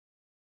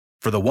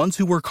For the ones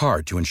who work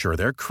hard to ensure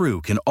their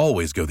crew can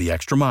always go the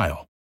extra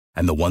mile,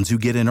 and the ones who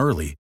get in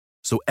early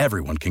so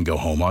everyone can go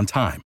home on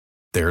time,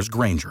 there's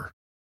Grainger,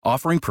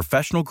 offering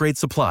professional-grade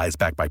supplies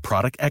backed by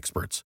product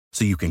experts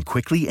so you can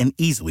quickly and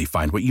easily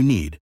find what you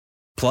need.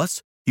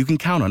 Plus, you can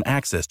count on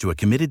access to a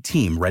committed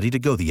team ready to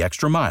go the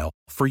extra mile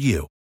for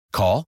you.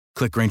 Call,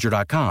 click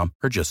Grainger.com,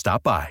 or just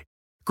stop by.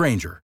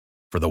 Grainger,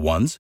 for the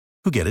ones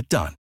who get it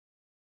done.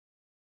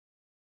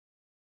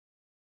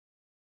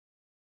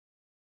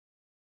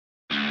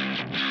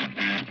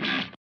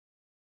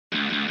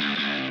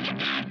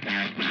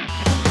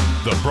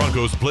 The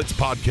Broncos Blitz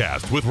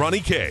Podcast with Ronnie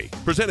K.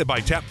 Presented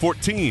by Tap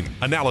 14.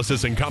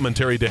 Analysis and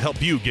commentary to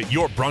help you get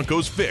your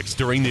Broncos fix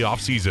during the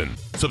offseason.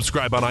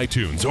 Subscribe on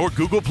iTunes or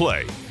Google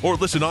Play. Or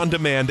listen on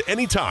demand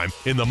anytime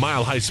in the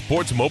Mile High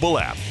Sports mobile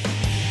app.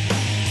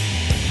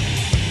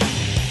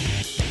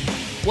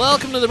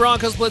 Welcome to the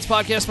Broncos Blitz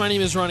Podcast. My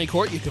name is Ronnie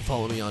Court. You can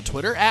follow me on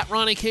Twitter at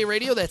Ronnie K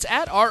Radio. That's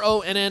at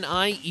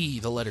RONNIE,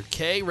 the letter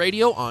K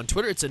Radio on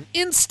Twitter. It's an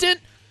instant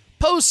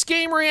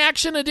post-game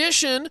reaction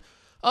edition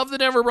of the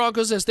Denver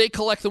Broncos as they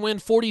collect the win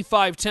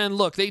 45-10.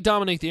 Look, they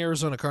dominate the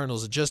Arizona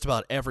Cardinals in just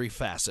about every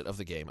facet of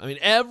the game. I mean,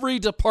 every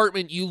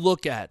department you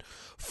look at,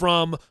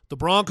 from the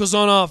Broncos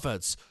on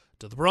offense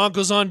to the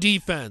Broncos on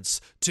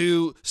defense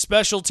to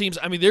special teams,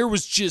 I mean, there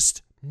was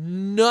just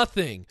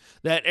nothing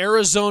that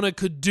Arizona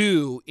could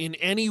do in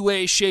any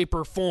way, shape,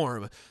 or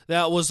form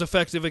that was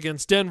effective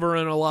against Denver,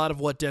 and a lot of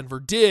what Denver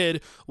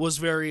did was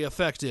very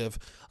effective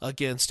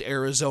against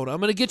Arizona. I'm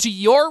going to get to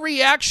your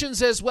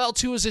reactions as well,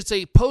 too, as it's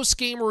a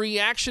post-game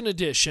reaction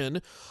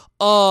edition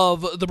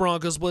of the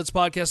Broncos Blitz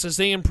Podcast as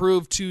they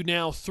improve to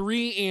now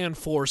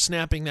 3-4,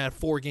 snapping that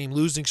 4-game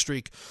losing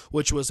streak,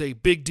 which was a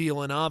big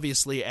deal and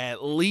obviously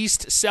at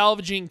least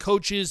salvaging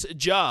coaches'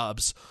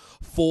 jobs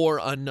for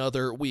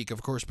another week.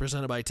 Of course,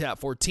 presented by Tap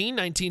 14,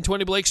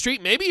 1920 Blake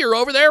Street. Maybe you're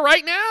over there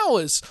right now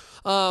as,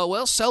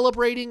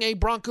 celebrating a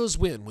Broncos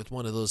win with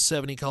one of those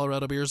 70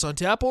 Colorado beers on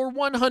tap or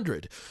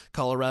 100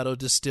 Colorado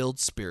distilled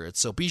spirits.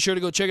 So be sure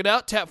to go check it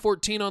out. Tap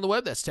 14 on the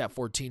web. That's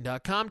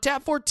tap14.com.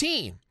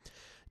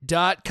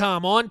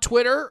 Tap14.com on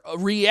Twitter,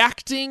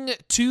 reacting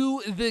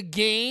to the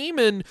game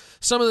and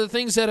some of the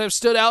things that have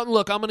stood out. And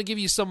look, I'm going to give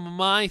you some of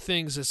my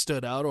things that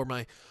stood out, or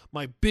my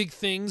big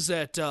things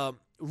that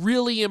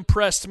really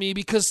impressed me,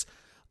 because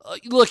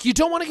look, you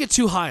don't want to get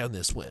too high on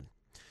this win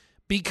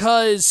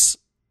because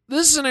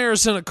this is an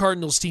Arizona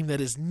Cardinals team that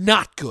is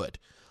not good.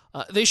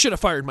 They should have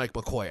fired Mike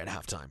McCoy at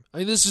halftime. I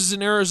mean, this is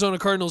an Arizona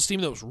Cardinals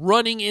team that was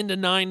running into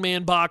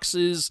 9-man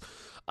boxes,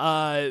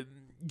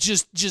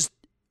 just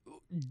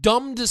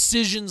dumb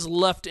decisions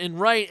left and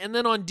right, and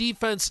then on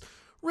defense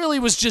really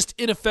was just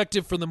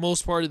ineffective for the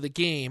most part of the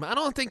game. I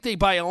don't think they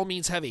by all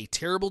means have a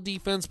terrible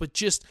defense, but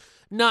just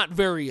not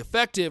very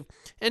effective.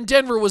 And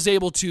Denver was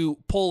able to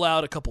pull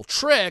out a couple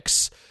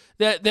tricks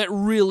that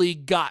really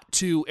got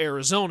to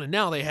Arizona.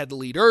 Now they had the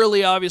lead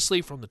early,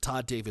 obviously, from the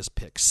Todd Davis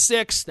pick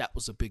 6. That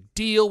was a big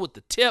deal with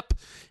the tip.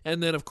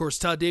 And then, of course,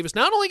 Todd Davis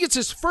not only gets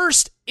his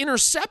first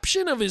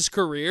interception of his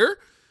career,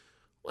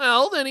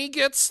 well, then he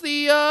gets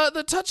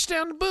the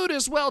touchdown to boot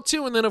as well,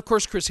 too. And then, of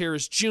course, Chris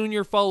Harris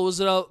Jr. follows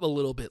it up a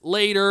little bit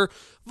later.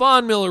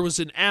 Von Miller was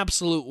an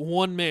absolute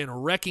one-man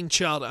wrecking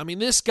child. I mean,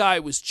 this guy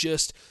was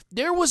just...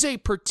 There was a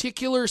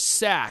particular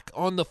sack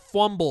on the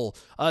fumble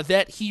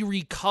that he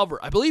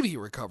recovered. I believe he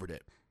recovered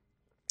it.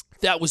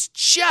 That was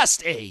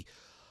just a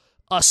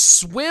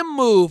swim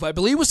move. I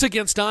believe it was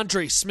against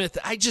Andre Smith.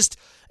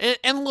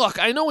 And look,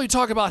 I know we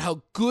talk about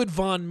how good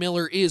Von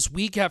Miller is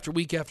week after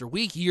week after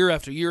week, year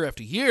after year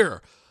after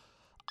year.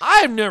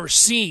 I've never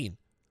seen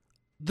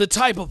the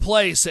type of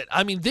plays that,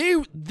 I mean,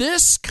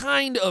 this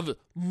kind of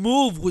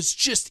move was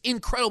just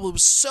incredible. It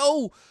was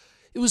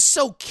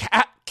so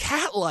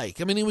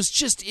cat-like. I mean, it was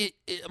just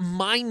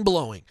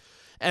mind-blowing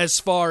as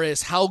far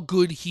as how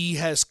good he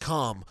has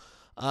come.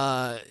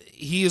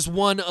 He is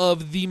one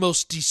of the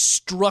most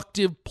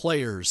destructive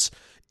players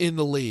in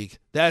the league.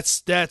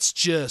 It's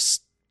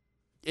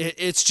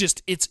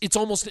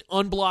almost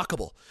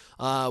unblockable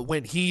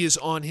when he is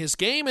on his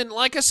game. And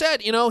like I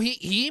said,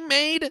 he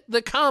made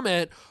the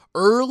comment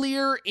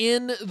earlier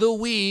in the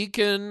week,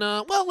 and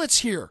let's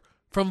hear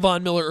from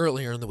Von Miller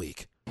earlier in the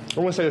week. I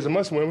wouldn't say it's a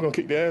must win. We're gonna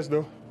kick their ass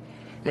though.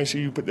 Make sure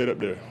you put that up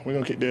there. We're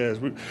gonna kick their ass.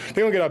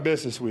 They're gonna get our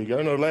best this week. I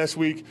don't know, last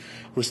week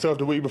was tough.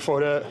 The week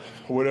before that,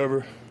 or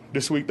whatever.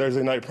 This week,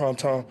 Thursday night,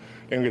 primetime,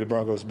 they're gonna get the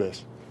Broncos'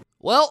 best.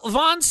 Well,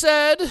 Von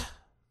said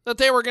that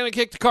they were going to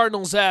kick the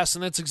Cardinals' ass,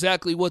 and that's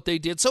exactly what they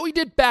did. So he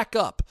did back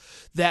up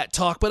that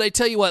talk. But I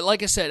tell you what,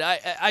 like I said,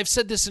 I've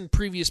said this in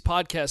previous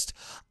podcasts,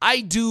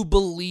 I do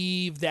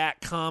believe that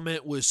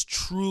comment was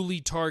truly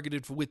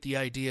targeted with the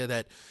idea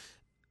that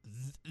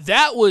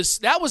that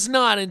was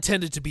not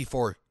intended to be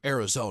for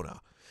Arizona.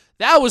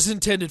 That was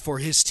intended for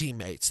his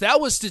teammates. That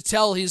was to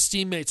tell his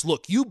teammates,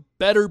 look, you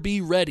better be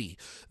ready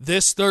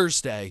this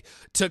Thursday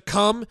to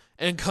come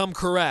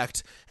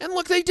correct. And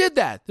look, they did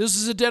that. This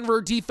is a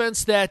Denver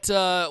defense that,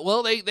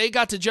 they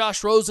got to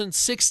Josh Rosen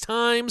 6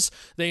 times.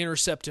 They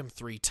intercept him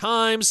 3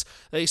 times.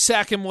 They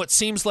sack him what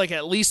seems like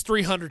at least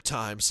 300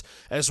 times,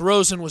 as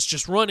Rosen was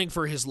just running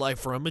for his life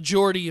for a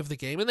majority of the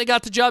game. And they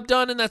got the job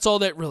done, and that's all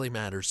that really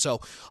matters. So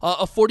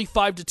a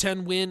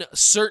 45-10 win,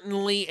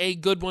 certainly a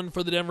good one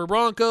for the Denver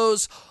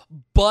Broncos,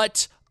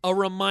 but a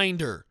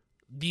reminder,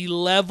 the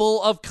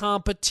level of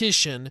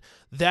competition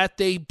that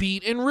they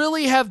beat and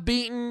really have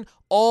beaten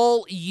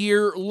all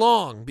year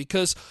long,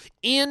 because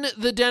in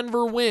the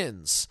Denver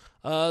wins,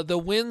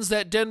 the wins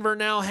that Denver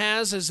now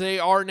has, as they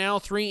are now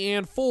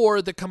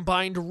 3-4, the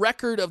combined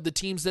record of the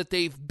teams that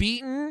they've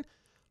beaten,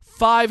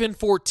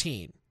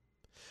 5-14.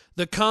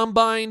 The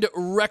combined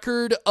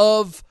record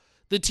of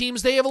the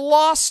teams they have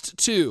lost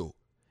to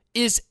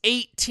is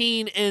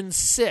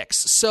 18-6.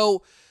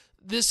 So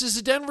this is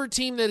a Denver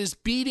team that is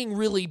beating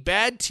really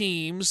bad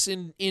teams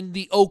in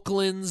the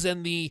Oaklands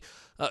and the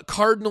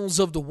Cardinals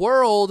of the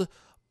world,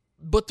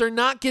 but they're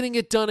not getting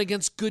it done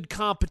against good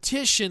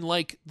competition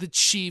like the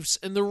Chiefs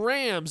and the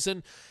Rams.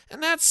 And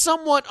that's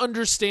somewhat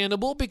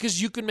understandable,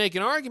 because you can make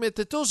an argument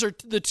that those are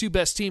the 2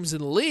 best teams in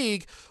the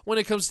league when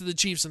it comes to the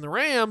Chiefs and the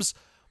Rams.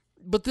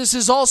 But this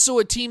is also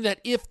a team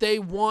that, if they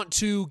want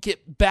to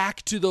get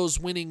back to those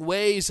winning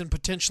ways and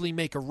potentially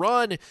make a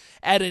run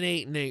at an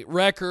 8-8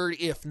 record,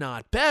 if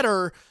not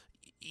better,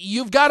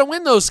 you've got to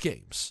win those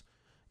games.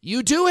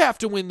 You do have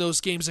to win those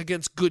games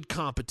against good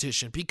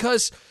competition,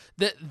 because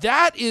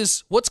that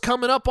is what's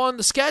coming up on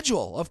the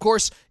schedule. Of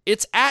course,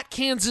 it's at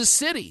Kansas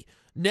City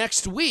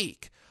next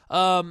week.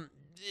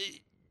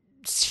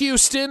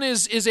 Houston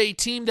is a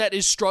team that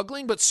is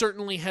struggling, but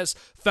certainly has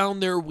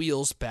found their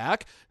wheels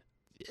back.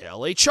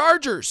 LA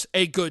Chargers,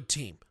 a good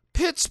team.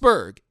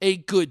 Pittsburgh, a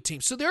good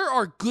team. So there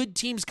are good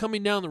teams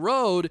coming down the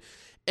road,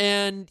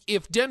 and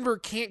if Denver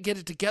can't get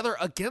it together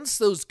against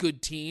those good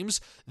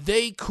teams,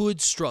 they could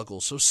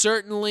struggle. So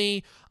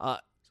certainly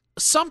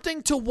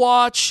something to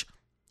watch.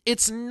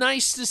 It's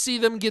nice to see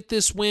them get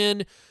this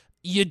win.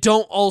 You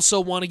don't also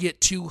want to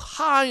get too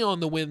high on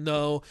the win,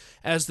 though,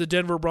 as the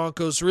Denver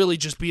Broncos really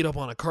just beat up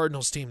on a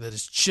Cardinals team that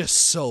is just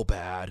so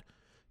bad.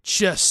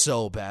 Just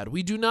so bad.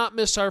 We do not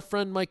miss our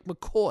friend Mike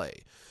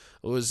McCoy,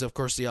 who is, of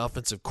course, the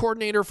offensive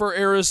coordinator for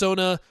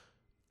Arizona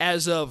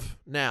as of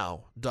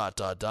now, ...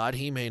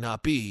 He may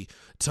not be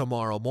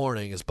tomorrow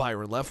morning, as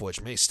Byron Leftwich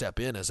may step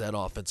in as that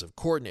offensive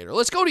coordinator.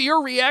 Let's go to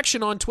your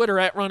reaction on Twitter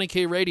at Ronnie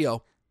K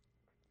Radio.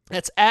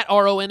 That's at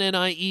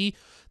RONNIE,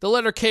 the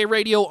letter K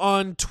Radio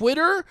on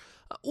Twitter.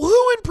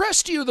 Who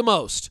impressed you the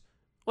most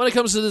when it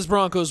comes to this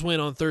Broncos win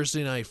on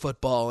Thursday Night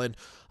Football? And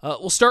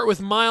we'll start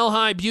with Mile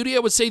High Beauty. I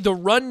would say the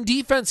run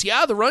defense.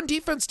 Yeah, the run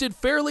defense did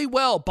fairly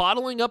well,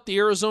 bottling up the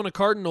Arizona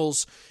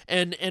Cardinals,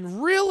 and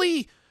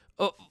really,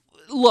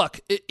 look,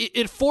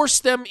 it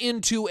forced them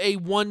into a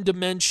one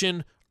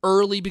dimension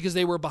early because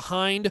they were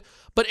behind.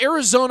 But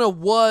Arizona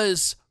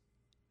was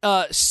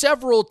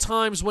several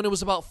times, when it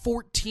was about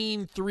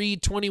 14-3,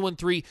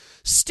 21-3,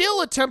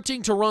 still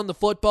attempting to run the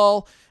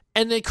football,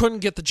 and they couldn't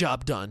get the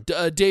job done.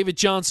 David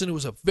Johnson, who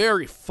was a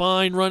very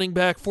fine running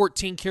back,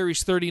 14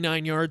 carries,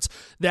 39 yards.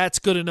 That's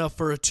good enough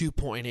for a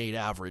 2.8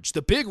 average.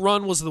 The big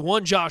run was the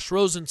one Josh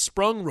Rosen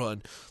sprung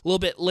run a little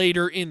bit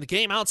later in the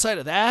game. Outside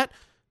of that,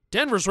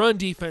 Denver's run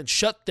defense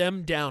shut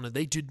them down, and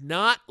they did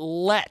not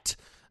let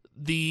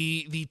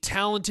the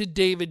talented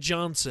David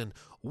Johnson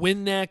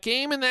win that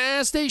game, and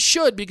as they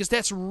should, because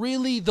that's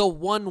really the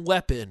one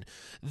weapon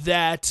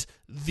that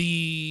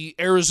the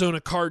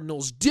Arizona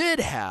Cardinals did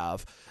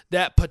have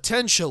that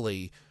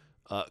potentially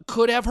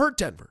could have hurt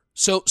Denver.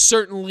 So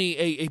certainly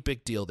a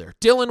big deal there.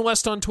 Dylan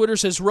West on Twitter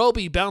says,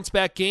 Roby, bounce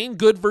back game,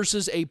 good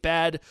versus a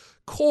bad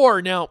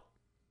core. Now,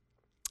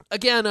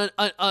 again,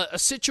 a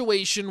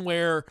situation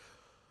where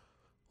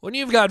when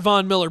you've got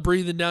Von Miller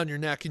breathing down your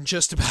neck in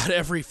just about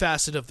every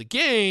facet of the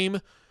game,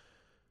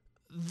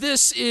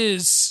 this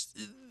is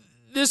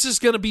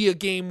going to be a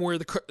game where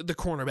the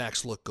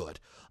cornerbacks look good.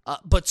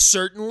 But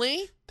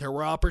certainly there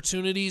were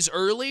opportunities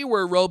early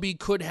where Roby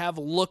could have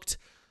looked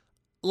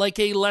like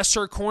a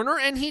lesser corner,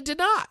 and he did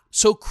not.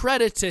 So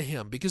credit to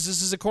him, because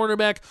this is a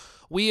cornerback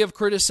we have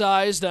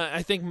criticized.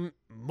 I think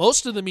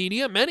most of the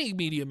media, many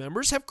media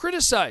members, have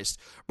criticized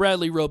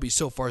Bradley Roby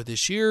so far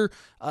this year.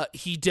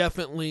 He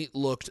definitely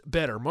looked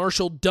better.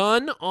 Marshall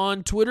Dunn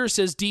on Twitter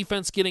says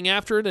defense getting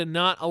after it and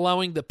not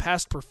allowing the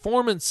past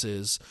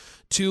performances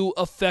to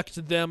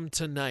affect them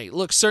tonight.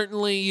 Look,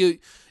 certainly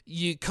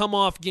you come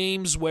off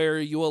games where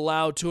you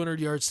allow 200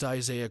 yards to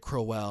Isaiah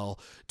Crowell,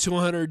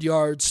 200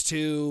 yards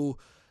to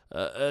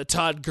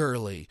Todd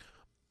Gurley.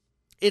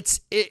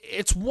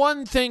 It's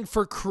one thing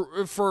for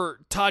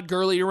Todd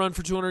Gurley to run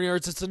for 200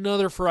 yards. It's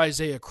another for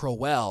Isaiah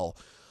Crowell.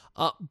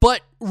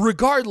 But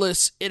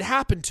regardless, it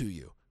happened to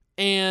you.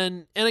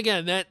 And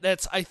again,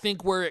 that's I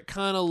think where it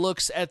kind of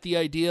looks at the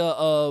idea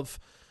of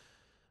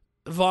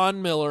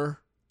Von Miller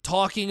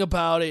talking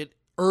about it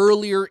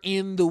earlier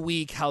in the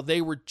week, how they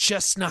were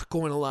just not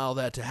going to allow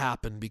that to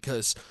happen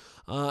because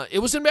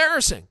it was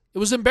embarrassing. It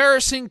was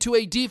embarrassing to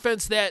a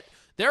defense that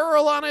there are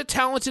a lot of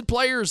talented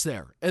players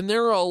there, and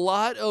there are a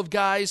lot of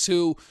guys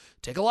who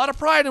take a lot of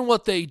pride in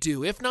what they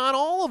do, if not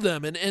all of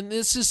them. And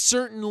this is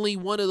certainly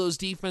one of those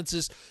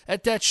defenses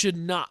that should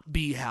not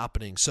be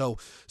happening. So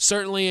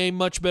certainly a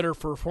much better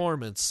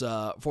performance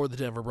for the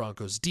Denver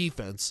Broncos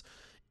defense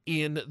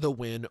in the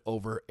win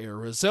over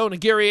Arizona.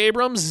 Gary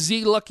Abrams,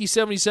 Z Lucky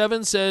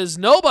 77 says,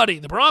 nobody.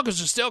 The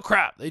Broncos are still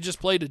crap. They just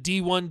played a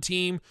D1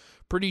 team.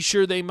 Pretty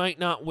sure they might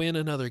not win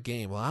another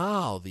game.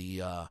 Wow,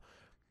 the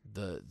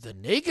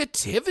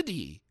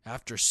negativity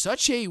after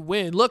such a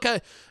win. Look,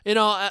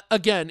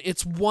 again,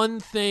 it's one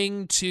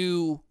thing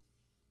to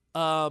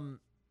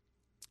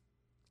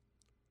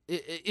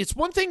it's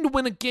one thing to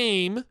win a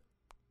game,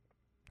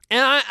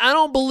 and I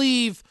don't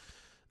believe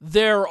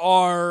there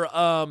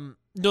are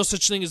no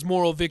such thing as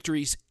moral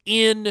victories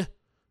in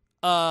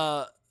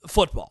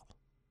football,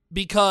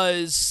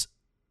 because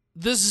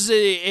this is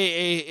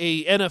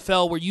a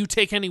NFL where you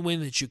take any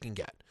win that you can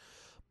get.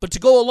 But to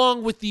go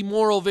along with the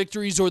moral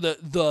victories or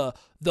the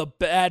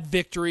bad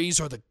victories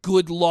or the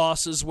good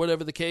losses,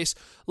 whatever the case,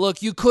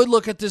 look, you could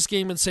look at this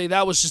game and say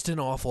that was just an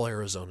awful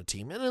Arizona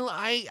team. And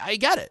I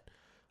get it.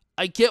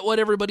 I get what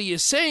everybody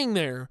is saying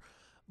there,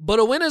 but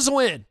a win is a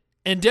win.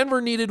 And Denver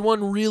needed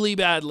one really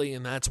badly,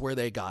 and that's where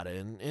they got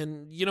it.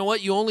 And you know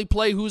what? You only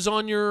play who's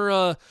on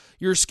your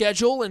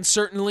schedule, and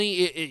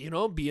certainly,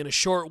 being a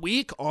short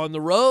week on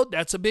the road,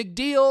 that's a big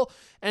deal.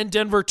 And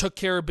Denver took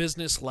care of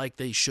business like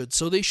they should,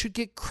 so they should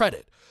get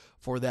credit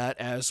for that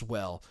as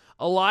well.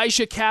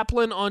 Elijah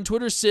Kaplan on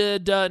Twitter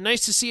said,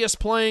 nice to see us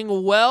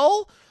playing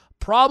well.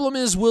 Problem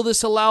is, will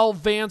this allow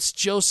Vance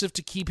Joseph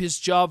to keep his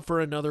job for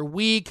another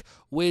week,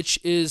 which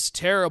is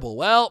terrible?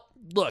 Well,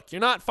 look, you're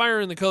not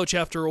firing the coach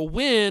after a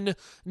win,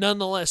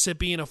 nonetheless it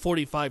being a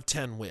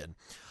 45-10 win.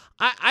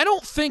 I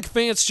don't think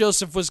Vance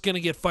Joseph was going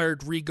to get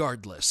fired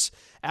regardless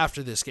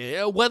after this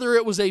game, whether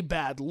it was a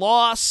bad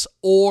loss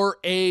or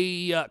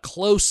a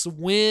close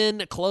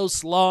win, a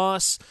close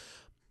loss.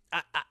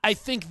 I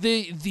think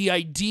the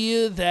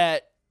idea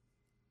that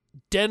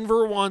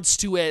Denver wants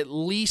to at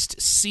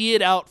least see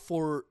it out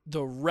for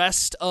the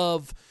rest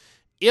of,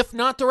 if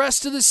not the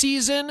rest of the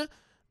season,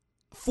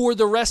 for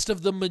the rest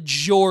of the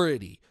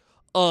majority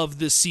of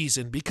the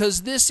season,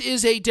 because this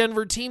is a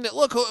Denver team that,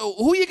 look,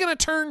 who are you going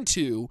to turn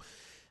to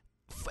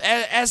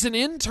as an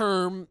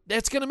interim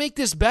that's going to make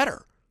this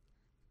better?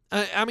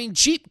 I mean,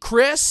 Jeep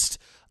Christ,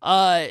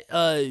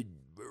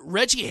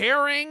 Reggie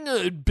Herring,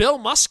 Bill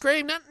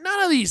Musgrave,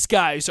 none of these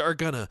guys are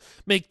going to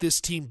make this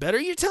team better.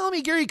 You're telling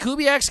me Gary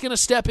Kubiak's going to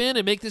step in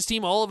and make this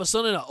team all of a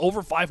sudden an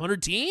over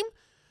 500 team?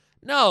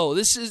 No,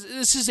 this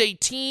is a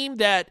team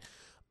that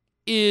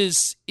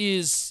is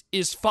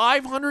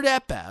 500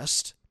 at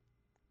best.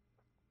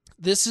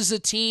 This is a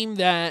team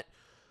that,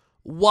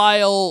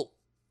 while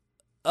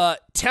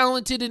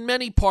talented in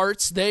many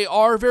parts, they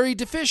are very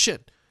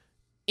deficient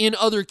in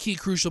other key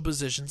crucial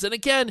positions. And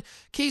again,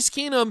 Case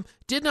Keenum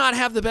did not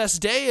have the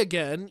best day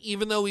again,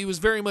 even though he was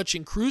very much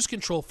in cruise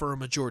control for a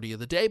majority of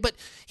the day, but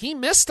he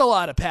missed a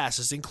lot of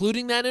passes,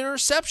 including that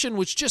interception,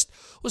 which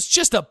was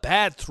just a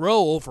bad throw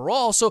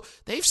overall. So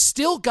they've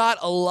still got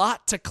a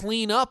lot to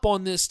clean up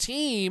on this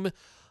team,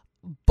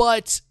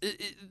 but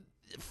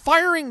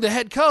firing the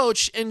head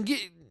coach and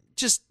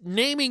just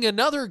naming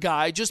another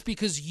guy just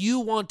because you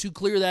want to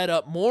clear that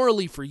up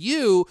morally for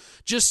you,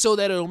 just so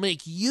that it'll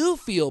make you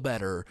feel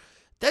better,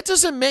 that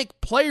doesn't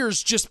make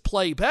players just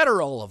play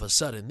better all of a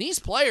sudden. These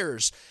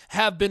players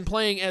have been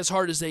playing as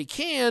hard as they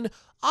can,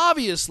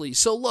 obviously.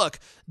 So look,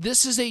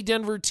 this is a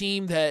Denver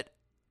team that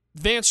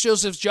Vance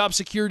Joseph's job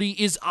security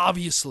is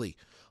obviously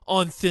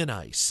on thin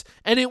ice,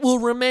 and it will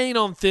remain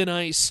on thin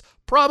ice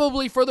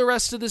probably for the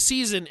rest of the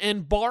season.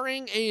 And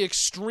barring a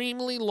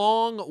extremely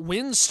long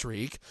win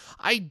streak,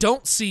 I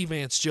don't see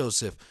Vance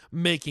Joseph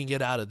making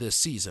it out of this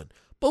season.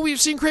 But we've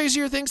seen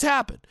crazier things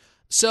happen.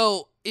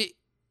 So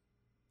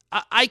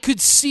I could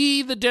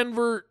see the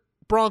Denver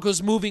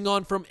Broncos moving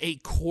on from a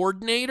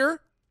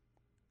coordinator,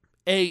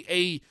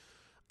 a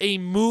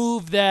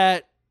move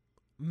that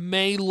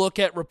may look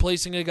at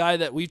replacing a guy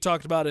that we've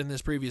talked about in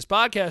this previous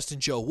podcast, in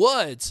Joe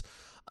Woods.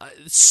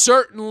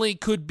 Certainly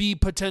could be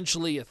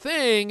potentially a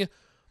thing.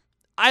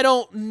 I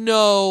don't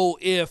know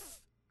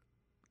if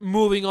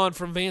moving on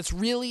from Vance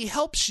really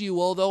helps you,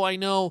 although I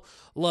know,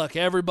 look,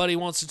 everybody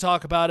wants to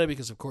talk about it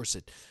because, of course,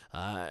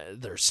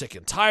 they're sick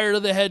and tired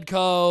of the head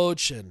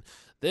coach and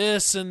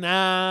this and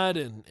that,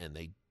 and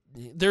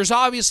there's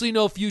obviously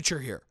no future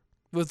here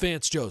with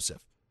Vance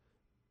Joseph.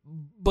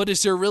 But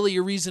is there really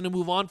a reason to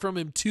move on from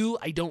him too?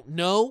 I don't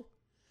know.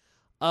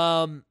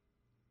 I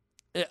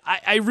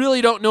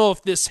really don't know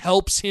if this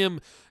helps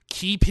him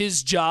keep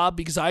his job,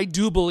 because I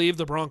do believe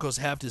the Broncos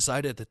have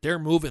decided that they're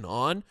moving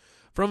on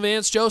from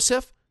Vance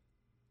Joseph.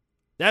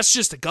 That's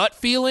just a gut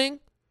feeling,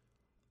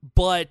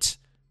 but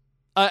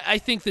I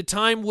think the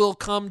time will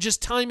come.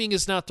 Just timing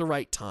is not the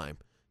right time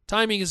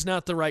Timing is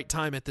not the right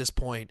time at this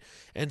point,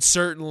 and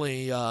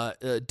certainly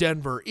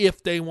Denver,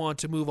 if they want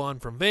to move on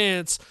from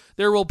Vance,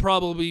 there will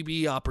probably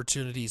be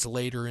opportunities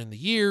later in the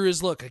year.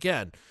 Look,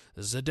 again,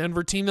 this is a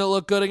Denver team that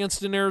looked good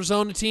against an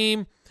Arizona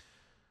team.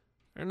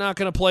 They're not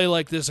going to play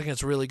like this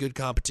against really good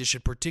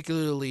competition,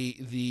 particularly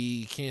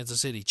the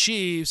Kansas City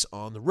Chiefs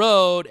on the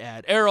road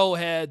at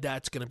Arrowhead.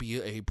 That's going to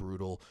be a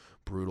brutal,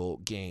 brutal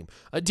game.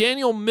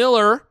 Daniel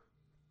Miller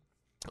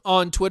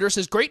on Twitter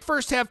says, great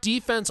first half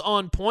defense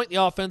on point, the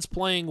offense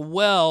playing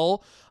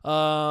well.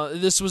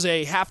 This was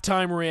a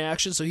halftime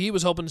reaction, so he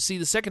was hoping to see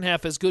the second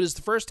half as good as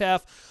the first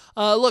half.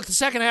 Look, the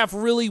second half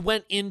really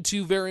went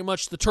into very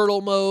much the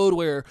turtle mode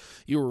where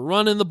you were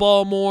running the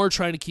ball more,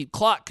 trying to keep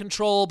clock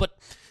control, but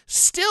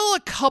still a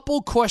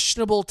couple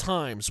questionable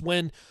times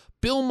when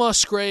Bill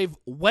Musgrave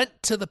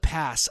went to the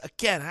pass.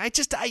 Again, I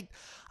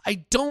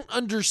don't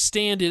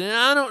understand it, and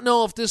I don't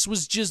know if this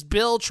was just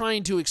Bill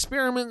trying to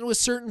experiment with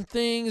certain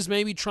things,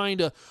 maybe trying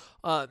to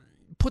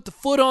put the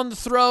foot on the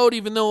throat,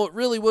 even though it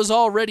really was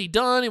already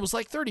done. It was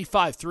like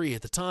 35-3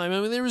 at the time.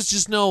 I mean, there was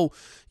just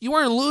you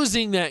weren't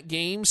losing that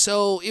game,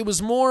 so it was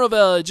more of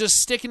a just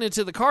sticking it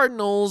to the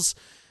Cardinals.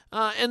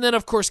 And then,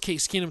 of course,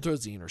 Case Keenum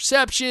throws the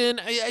interception.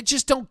 I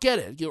just don't get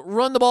it. You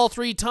run the ball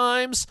 3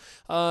 times.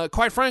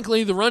 Quite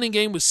frankly, the running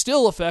game was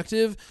still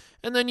effective,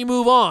 and then you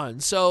move on.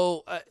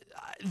 So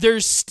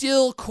there's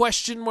still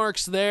question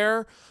marks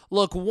there.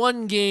 Look,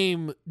 one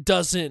game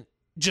doesn't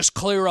just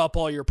clear up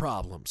all your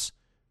problems,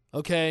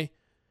 okay?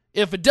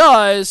 If it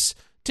does,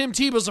 Tim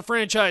Tebow's a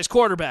franchise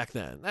quarterback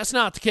then. That's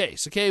not the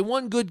case, okay?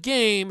 One good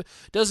game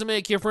doesn't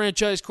make you a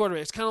franchise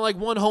quarterback. It's kind of like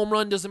one home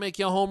run doesn't make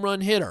you a home run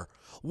hitter.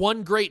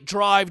 One great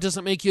drive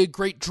doesn't make you a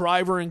great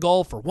driver and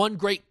golfer. One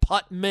great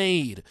putt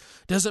made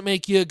doesn't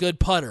make you a good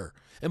putter.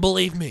 And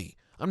believe me,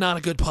 I'm not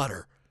a good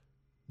putter.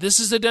 This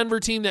is a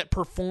Denver team that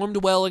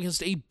performed well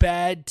against a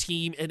bad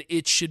team, and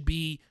it should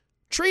be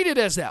treated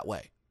as that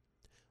way.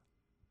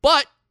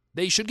 But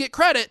they should get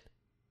credit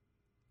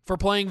for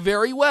playing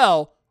very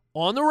well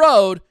on the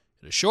road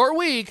in a short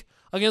week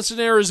against an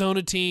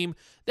Arizona team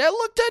that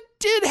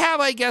did have,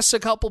 I guess, a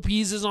couple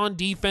pieces on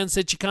defense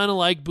that you kind of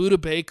like. Budda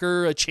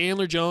Baker,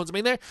 Chandler Jones. I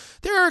mean, there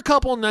are a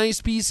couple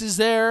nice pieces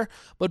there,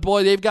 but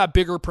boy, they've got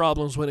bigger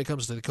problems when it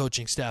comes to the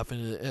coaching staff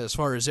and as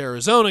far as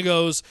Arizona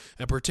goes,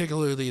 and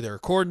particularly their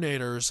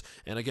coordinators.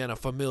 And again, a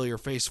familiar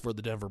face for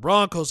the Denver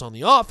Broncos on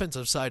the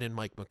offensive side in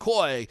Mike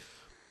McCoy,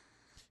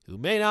 who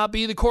may not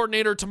be the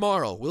coordinator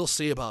tomorrow. We'll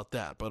see about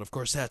that. But, of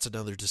course, that's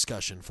another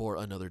discussion for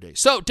another day.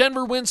 So,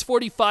 Denver wins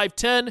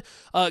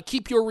 45-10.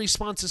 Keep your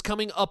responses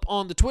coming up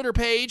on the Twitter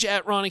page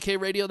at Ronnie K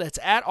Radio. That's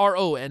at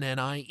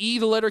RONNIE,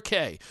 the letter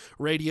K,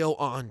 Radio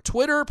on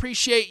Twitter.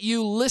 Appreciate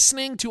you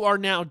listening to our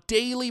now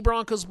daily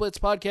Broncos Blitz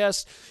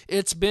podcast.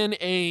 It's been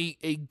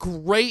a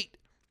great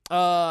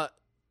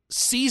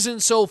season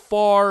so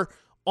far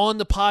on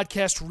the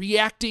podcast,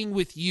 reacting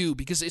with you,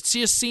 because it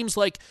just seems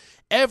like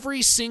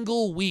every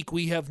single week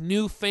we have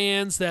new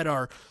fans that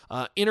are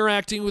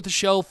interacting with the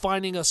show,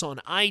 finding us on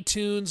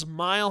iTunes,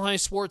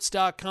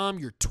 milehighsports.com.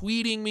 You're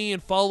tweeting me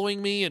and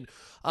following me, and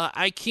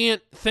I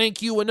can't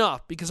thank you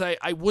enough, because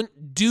I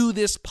wouldn't do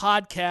this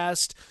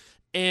podcast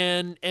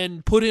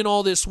and put in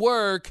all this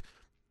work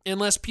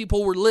unless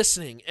people were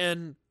listening.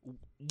 And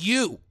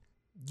you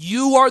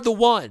are the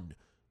one.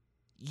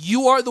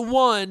 You are the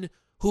one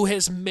who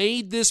has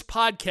made this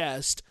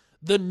podcast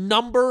the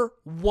number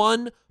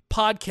one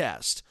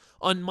podcast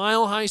on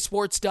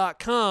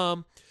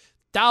milehighsports.com.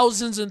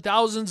 Thousands and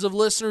thousands of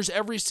listeners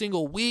every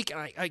single week, and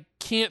I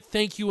can't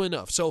thank you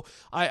enough. So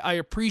I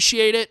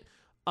appreciate it.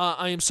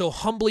 I am so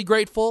humbly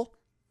grateful.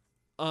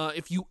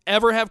 If you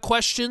ever have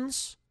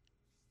questions,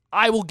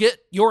 I will get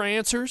your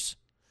answers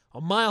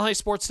on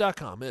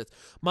milehighsports.com. It's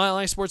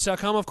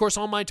milehighsports.com, of course,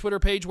 on my Twitter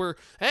page, where,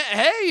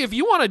 hey, if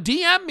you want to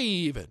DM me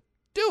even,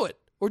 do it.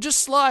 Or just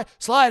slide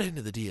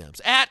into the DMs.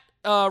 At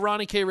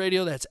Ronnie K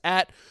Radio, that's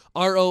at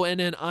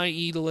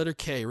RONNIE, the letter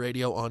K,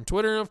 Radio on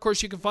Twitter. And, of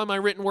course, you can find my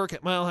written work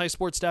at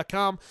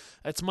milehighsports.com.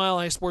 That's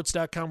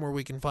milehighsports.com, where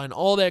we can find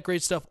all that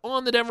great stuff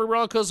on the Denver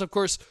Broncos. Of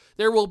course,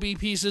 there will be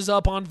pieces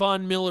up on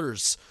Von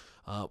Miller's,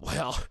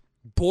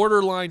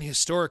 borderline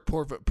historic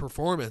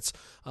performance.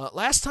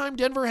 Last time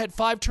Denver had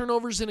 5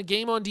 turnovers in a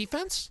game on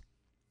defense,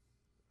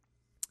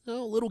 a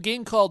little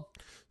game called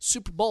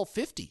Super Bowl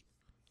 50.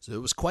 So it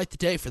was quite the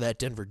day for that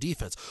Denver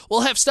defense.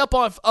 We'll have stuff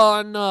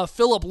on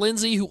Phillip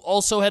Lindsay, who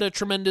also had a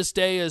tremendous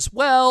day as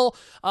well.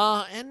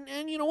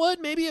 And you know what?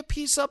 Maybe a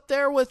piece up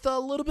there with a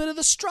little bit of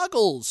the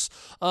struggles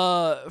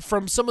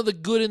from some of the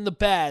good and the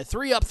bad.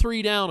 3 up,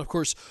 3 down, of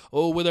course,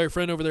 with our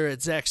friend over there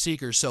at Zach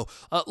Seekers. So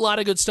a lot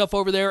of good stuff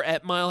over there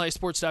at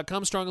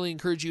milehighsports.com. Strongly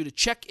encourage you to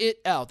check it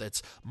out.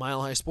 That's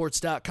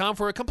milehighsports.com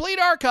for a complete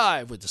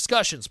archive with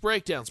discussions,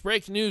 breakdowns,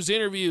 breaking news,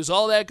 interviews,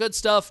 all that good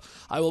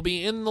stuff. I will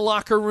be in the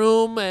locker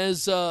room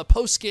as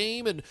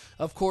post-game, and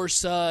of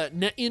course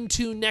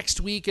into next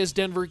week as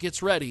Denver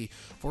gets ready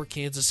for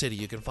Kansas City.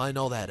 You can find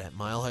all that at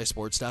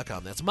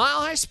milehighsports.com. That's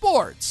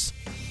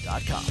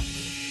milehighsports.com.